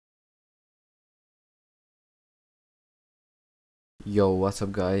Yo, what's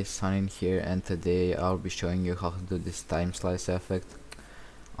up guys, Sunny here, and today I'll be showing you how to do this time slice effect.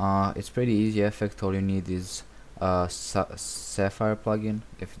 It's pretty easy effect. All you need is SAPPHIRE plugin,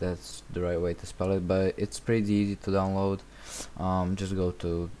 if that's the right way to spell it, but it's pretty easy to download. Just go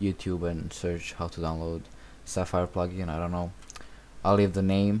to YouTube and search how to download SAPPHIRE plugin. I don't know, I'll leave the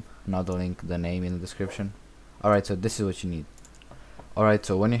name, not the link, the name in the description. Alright, so this is what you need. Alright,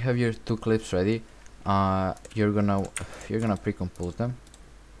 so when you have your two clips ready, you're gonna pre-compose them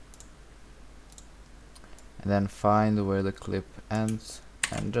and then find where the clip ends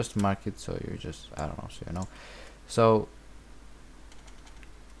and just mark it, so you're just, I don't know, so you know. So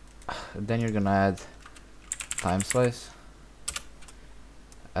then you're gonna add time slice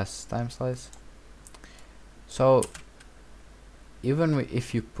as time slice. So even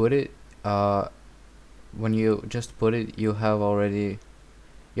if you put it, when you just put it, you already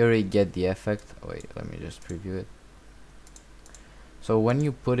get the effect. Wait, let me just preview it. So when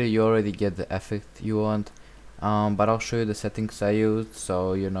you put it, you already get the effect you want, but I'll show you the settings I used,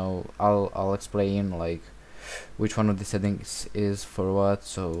 so you know, I'll explain like which one of the settings is for what,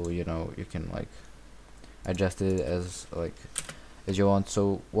 so you know, you can like adjust it as you want.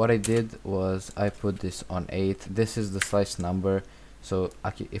 So what I did was I put this on 8. This is the slice number, so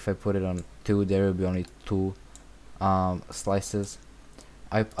if I put it on 2, there will be only 2 slices.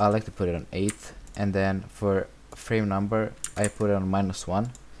 I like to put it on 8, and then for frame number I put it on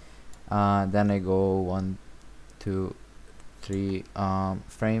 -1. Then I go 1, 2, 3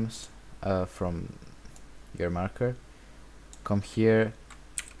 frames from your marker. Come here,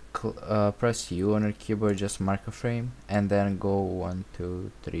 press U on your keyboard, just mark a frame, and then go 1,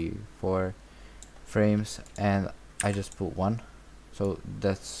 2, 3, 4 frames, and I just put 1. So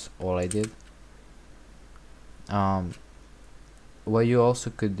that's all I did. What you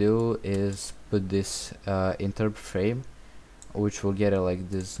also could do is put this interrupt frame, which will get like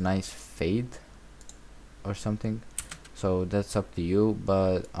this nice fade or something, so that's up to you.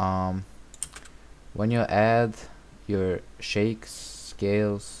 But when you add your shakes,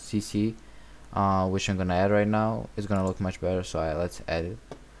 scales, CC, which I'm gonna add right now, it's gonna look much better, so let's add it.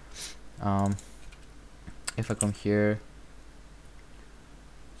 If I come here,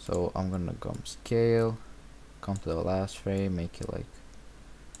 so I'm gonna come scale, come to the last frame, make it like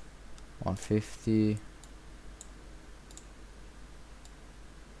 150,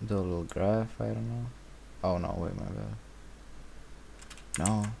 do a little graph, I don't know. Oh no, wait, my bad.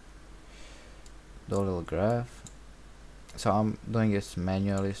 No, do a little graph. So I'm doing this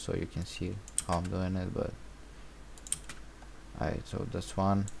manually so you can see how I'm doing it, but alright, so that's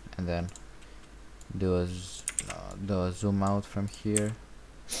one, and then do a zoom out from here.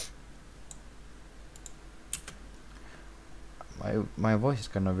 My voice is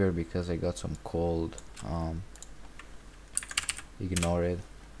kind of weird because I got some cold. Ignore it.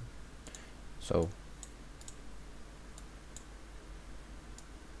 So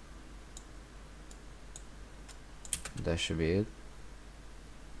that should be it.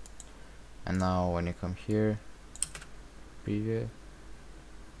 And now when you come here, preview,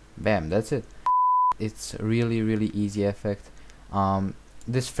 bam, that's it. It's really easy effect.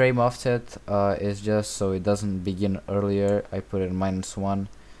 This frame offset is just so it doesn't begin earlier. I put it -1.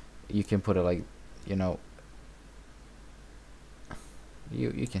 You can put it like, you know,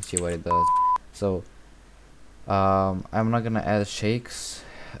 you can see what it does. So I'm not gonna add shakes.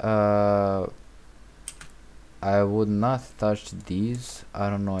 I would not touch these. I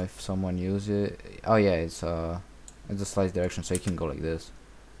don't know if someone use it. Oh yeah, it's a slice direction, so you can go like this,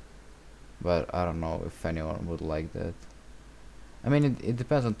 but I don't know if anyone would like that. I mean, it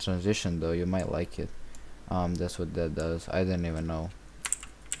depends on transition though, you might like it. That's what that does. I didn't even know.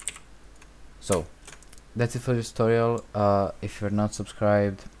 So that's it for this tutorial. If you're not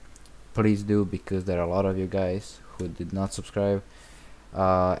subscribed, please do, because there are a lot of you guys who did not subscribe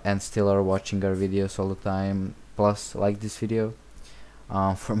and still are watching our videos all the time. Plus, like this video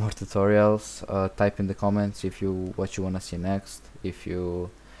for more tutorials. Type in the comments what you want to see next, if you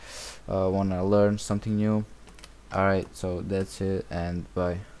want to learn something new. Alright, so that's it, and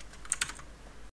bye.